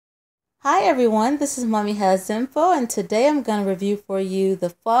Hi everyone, this is Mommy Has Info, and today I'm going to review for you the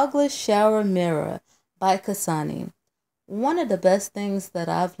Fogless Shower Mirror by Cassani. One of the best things that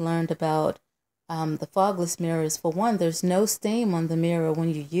I've learned about the Fogless mirror is, for one, there's no steam on the mirror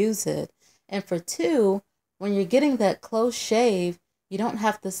when you use it, and for two, when you're getting that close shave, you don't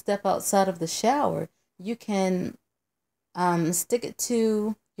have to step outside of the shower. You can stick it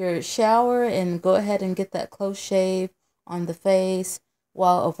to your shower and go ahead and get that close shave on the face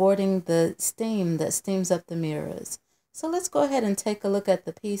while avoiding the steam that steams up the mirrors. So let's go ahead and take a look at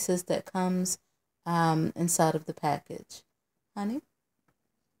the pieces that comes inside of the package. Honey?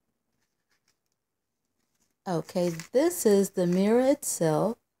 Okay, this is the mirror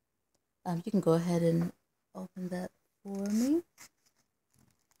itself. You can go ahead and open that for me.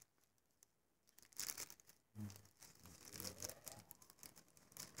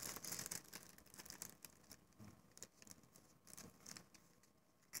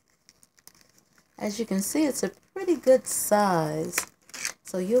 As you can see, it's a pretty good size,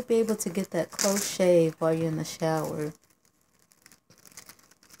 so you'll be able to get that close shave while you're in the shower.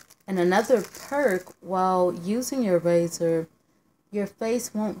 And another perk, while using your razor, your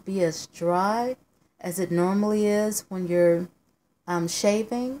face won't be as dry as it normally is when you're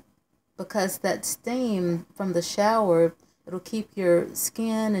shaving, because that steam from the shower, it'll keep your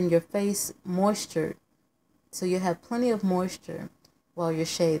skin and your face moistured. So you have plenty of moisture while you're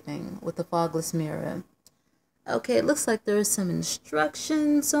shaving with the fogless mirror. Okay, it looks like there's some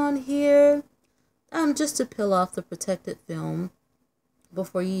instructions on here. Just to peel off the protected film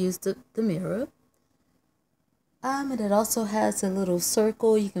before you use the mirror. And it also has a little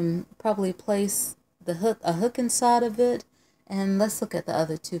circle. You can probably place a hook inside of it. And let's look at the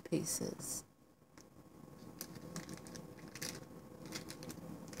other two pieces.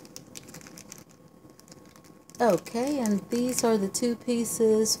 Okay, and these are the two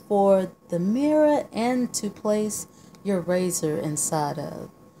pieces for the mirror and to place your razor inside of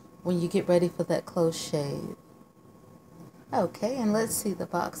when you get ready for that close shave. Okay, and let's see the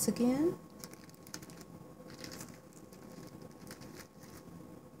box again.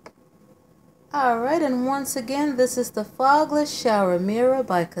 Alright, and once again, this is the Fogless Shower Mirror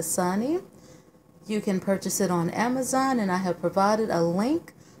by Cassani. You can purchase it on Amazon, and I have provided a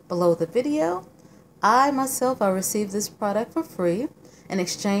link below the video. I myself received this product for free in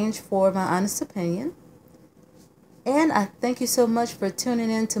exchange for my honest opinion. And I thank you so much for tuning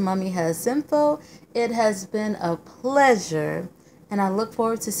in to Mommy Has Info. It has been a pleasure, and I look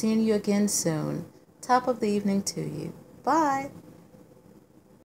forward to seeing you again soon. Top of the evening to you. Bye.